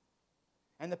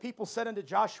 And the people said unto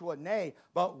Joshua, Nay,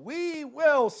 but we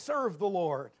will serve the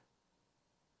Lord.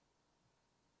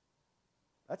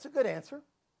 That's a good answer.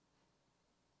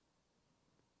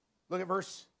 Look at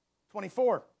verse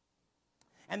 24.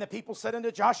 And the people said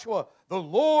unto Joshua, The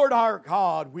Lord our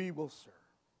God we will serve,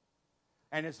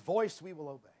 and His voice we will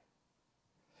obey.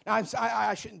 Now,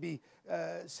 I shouldn't be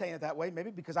saying it that way, maybe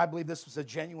because I believe this was a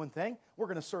genuine thing. We're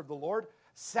going to serve the Lord.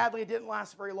 Sadly, it didn't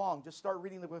last very long. Just start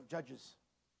reading the book of Judges.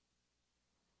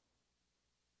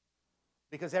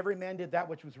 Because every man did that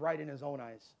which was right in his own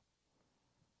eyes.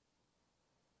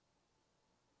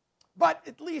 But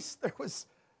at least there was,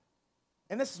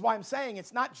 and this is why I'm saying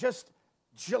it's not just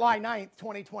July 9th,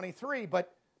 2023,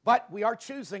 but we are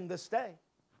choosing this day.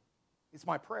 It's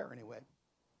my prayer anyway.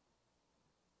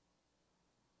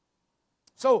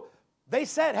 So they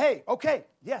said, hey, okay,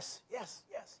 yes.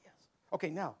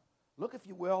 Okay, now, look if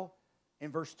you will in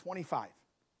verse 25.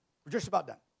 We're just about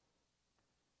done.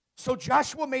 So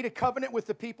Joshua made a covenant with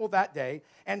the people that day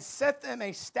and set them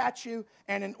a statute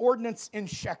and an ordinance in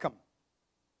Shechem.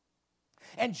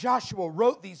 And Joshua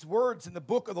wrote these words in the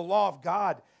book of the law of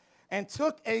God and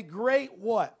took a great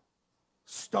what?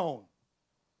 Stone.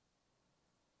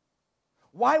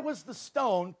 Why was the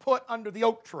stone put under the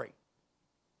oak tree?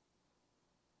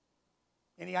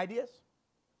 Any ideas?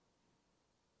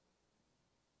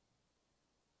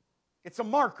 It's a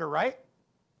marker, right?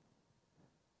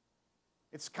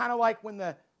 It's kind of like when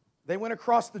they went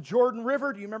across the Jordan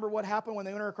River. Do you remember what happened when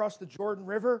they went across the Jordan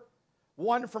River?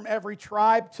 One from every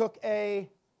tribe took a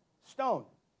stone.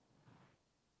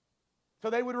 So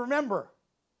they would remember.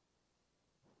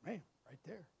 Man, right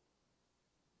there.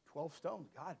 12 stones.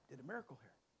 God did a miracle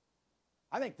here.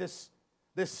 I think this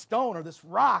stone or this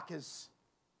rock it's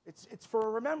for a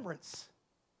remembrance.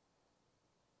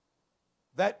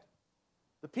 That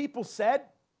the people said,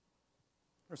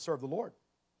 "We're going to serve the Lord.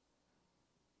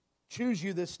 Choose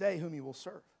you this day whom you will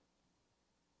serve."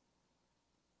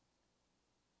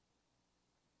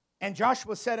 And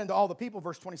Joshua said unto all the people,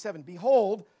 verse 27,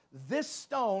 "Behold, this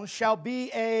stone shall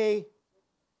be a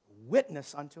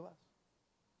witness unto us."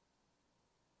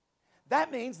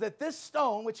 That means that this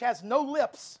stone, which has no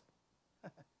lips,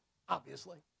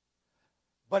 obviously,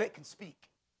 but it can speak.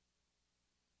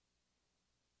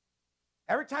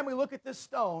 Every time we look at this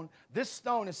stone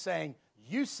is saying,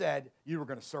 "You said you were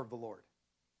going to serve the Lord."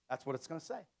 That's what it's going to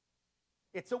say.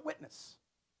 It's a witness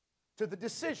to the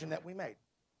decision that we made.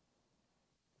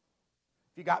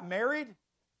 If you got married,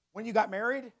 when you got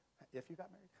married, if you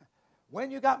got married,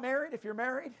 when you got married, if you're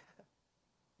married,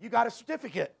 you got a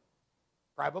certificate,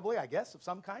 probably, I guess, of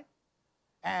some kind.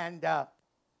 And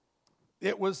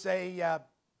it was a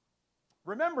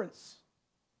remembrance,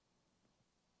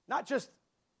 not just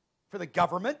for the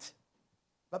government,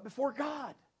 but before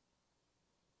God,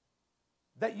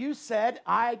 that you said,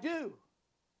 "I do."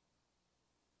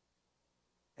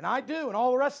 And I do, and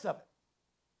all the rest of it.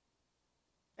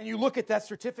 And you look at that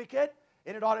certificate,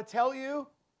 and it ought to tell you,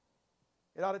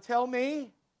 it ought to tell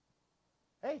me,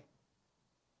 "Hey,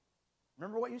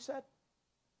 remember what you said?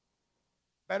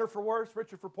 Better for worse,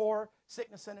 richer for poor,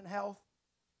 sickness and in health,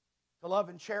 to love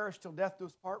and cherish till death do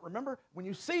us part." Remember, when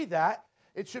you see that,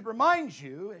 it should remind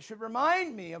you, it should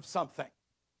remind me of something.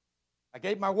 I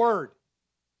gave my word.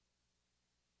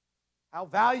 How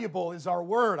valuable is our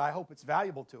word? I hope it's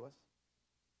valuable to us.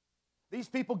 These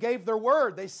people gave their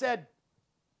word. They said,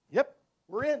 "Yep,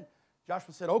 we're in."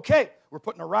 Joshua said, "Okay, we're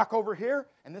putting a rock over here,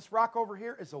 and this rock over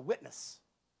here is a witness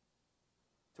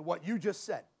to what you just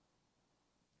said.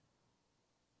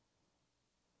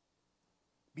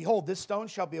 Behold, this stone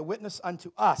shall be a witness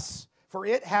unto us, for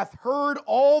it hath heard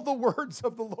all the words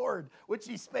of the Lord, which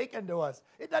he spake unto us."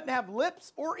 It doesn't have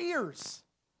lips or ears,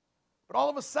 but all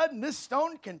of a sudden, this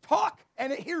stone can talk,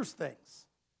 and it hears things.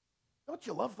 Don't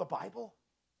you love the Bible?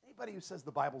 Anybody who says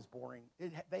the Bible's boring,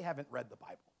 they haven't read the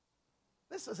Bible.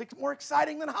 This is more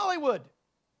exciting than Hollywood.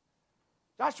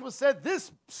 Joshua said,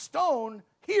 this stone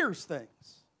hears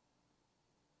things.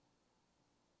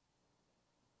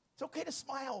 It's okay to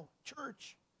smile,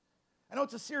 church. I know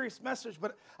it's a serious message,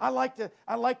 but I like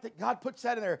that God puts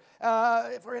that in there.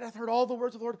 For it hath heard all the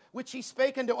words of the Lord, which he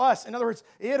spake unto us. In other words,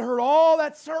 it heard all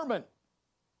that sermon.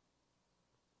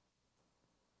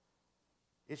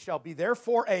 It shall be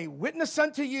therefore a witness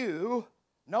unto you,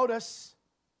 notice,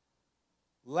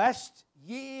 lest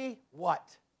ye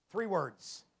what? 3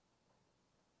 words.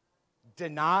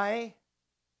 Deny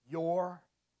your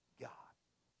God.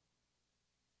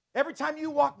 Every time you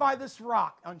walk by this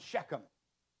rock on Shechem,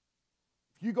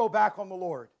 if you go back on the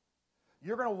Lord,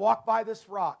 you're going to walk by this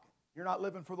rock. You're not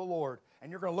living for the Lord.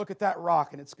 And you're going to look at that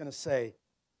rock and it's going to say,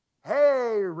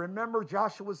 "Hey, remember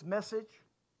Joshua's message?"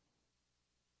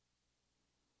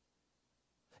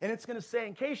 And it's going to say,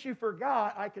 in case you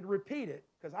forgot, I could repeat it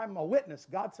because I'm a witness.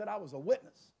 God said I was a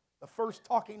witness, the first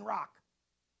talking rock.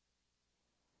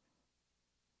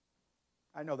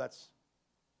 I know that's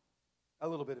a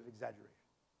little bit of exaggeration.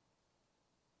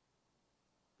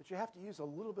 But you have to use a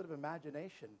little bit of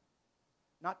imagination,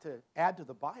 not to add to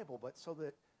the Bible, but so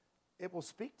that it will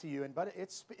speak to you. But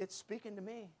it's speaking to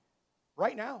me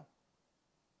right now.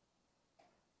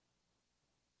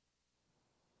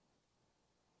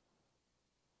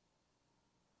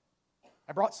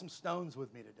 I brought some stones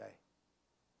with me today.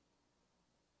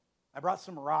 I brought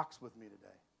some rocks with me today.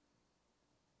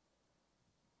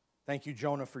 Thank you,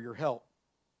 Jonah, for your help.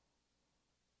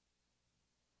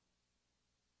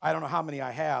 I don't know how many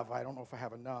I have. I don't know if I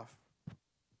have enough.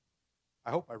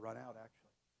 I hope I run out,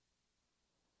 actually.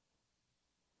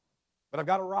 But I've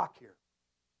got a rock here.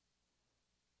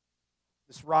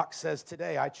 This rock says,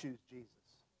 today I choose Jesus.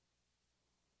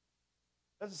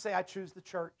 It doesn't say I choose the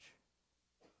church.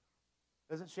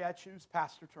 It doesn't say I choose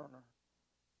Pastor Turner.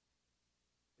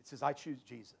 It says I choose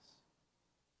Jesus.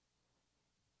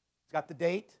 It's got the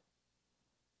date.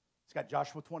 It's got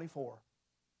Joshua 24.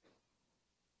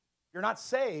 If you're not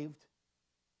saved,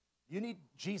 you need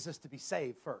Jesus to be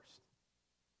saved first.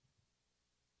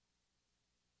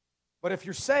 But if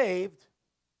you're saved,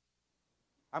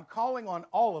 I'm calling on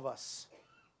all of us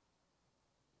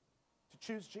to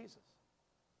choose Jesus.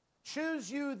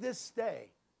 choose you this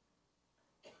day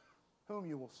whom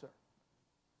you will serve.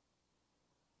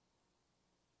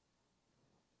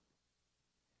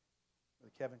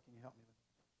 Brother Kevin, can you help me with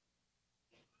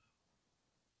that?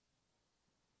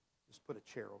 Just put a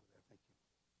chair over there. Thank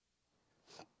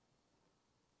you.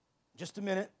 Just a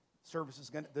minute.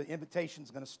 The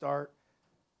invitation's going to start.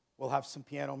 We'll have some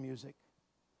piano music.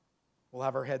 We'll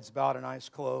have our heads bowed and eyes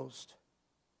closed.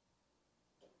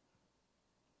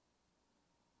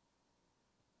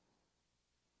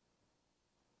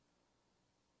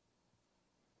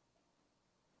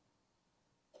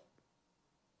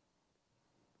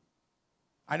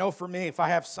 I know for me, if I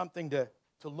have something to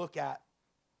look at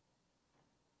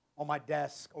on my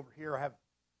desk over here, I have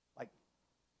like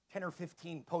 10 or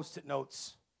 15 Post-it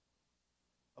notes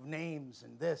of names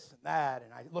and this and that,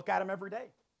 and I look at them every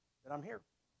day that I'm here,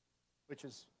 which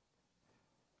is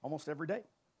almost every day.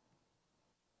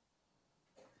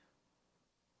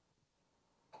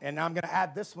 And now I'm going to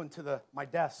add this one to my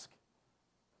desk,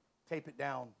 tape it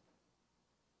down,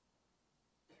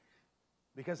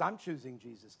 because I'm choosing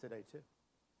Jesus today too.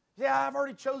 Yeah, I've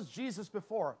already chose Jesus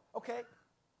before. Okay.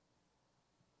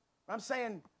 I'm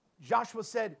saying Joshua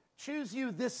said, choose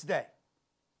you this day.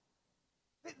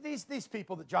 These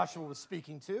people that Joshua was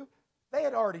speaking to, they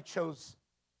had already chose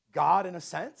God in a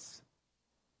sense.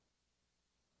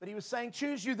 But he was saying,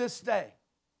 choose you this day.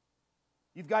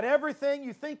 You've got everything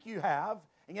you think you have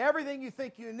and everything you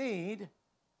think you need.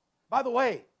 By the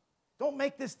way, don't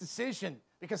make this decision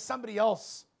because somebody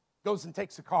else goes and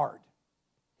takes a card.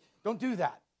 Don't do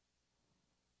that.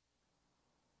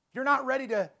 If you're not ready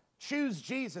to choose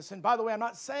Jesus, and by the way, I'm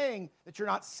not saying that you're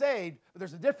not saved, but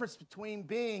there's a difference between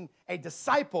being a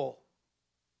disciple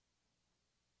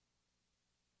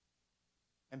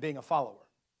and being a follower.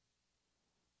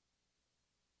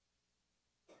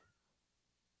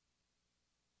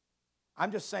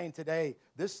 I'm just saying today,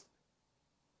 this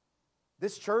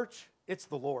church, it's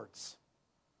the Lord's.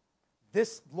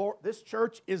 This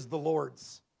church is the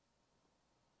Lord's.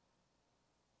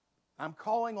 I'm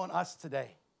calling on us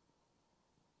today.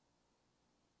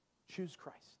 Choose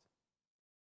Christ.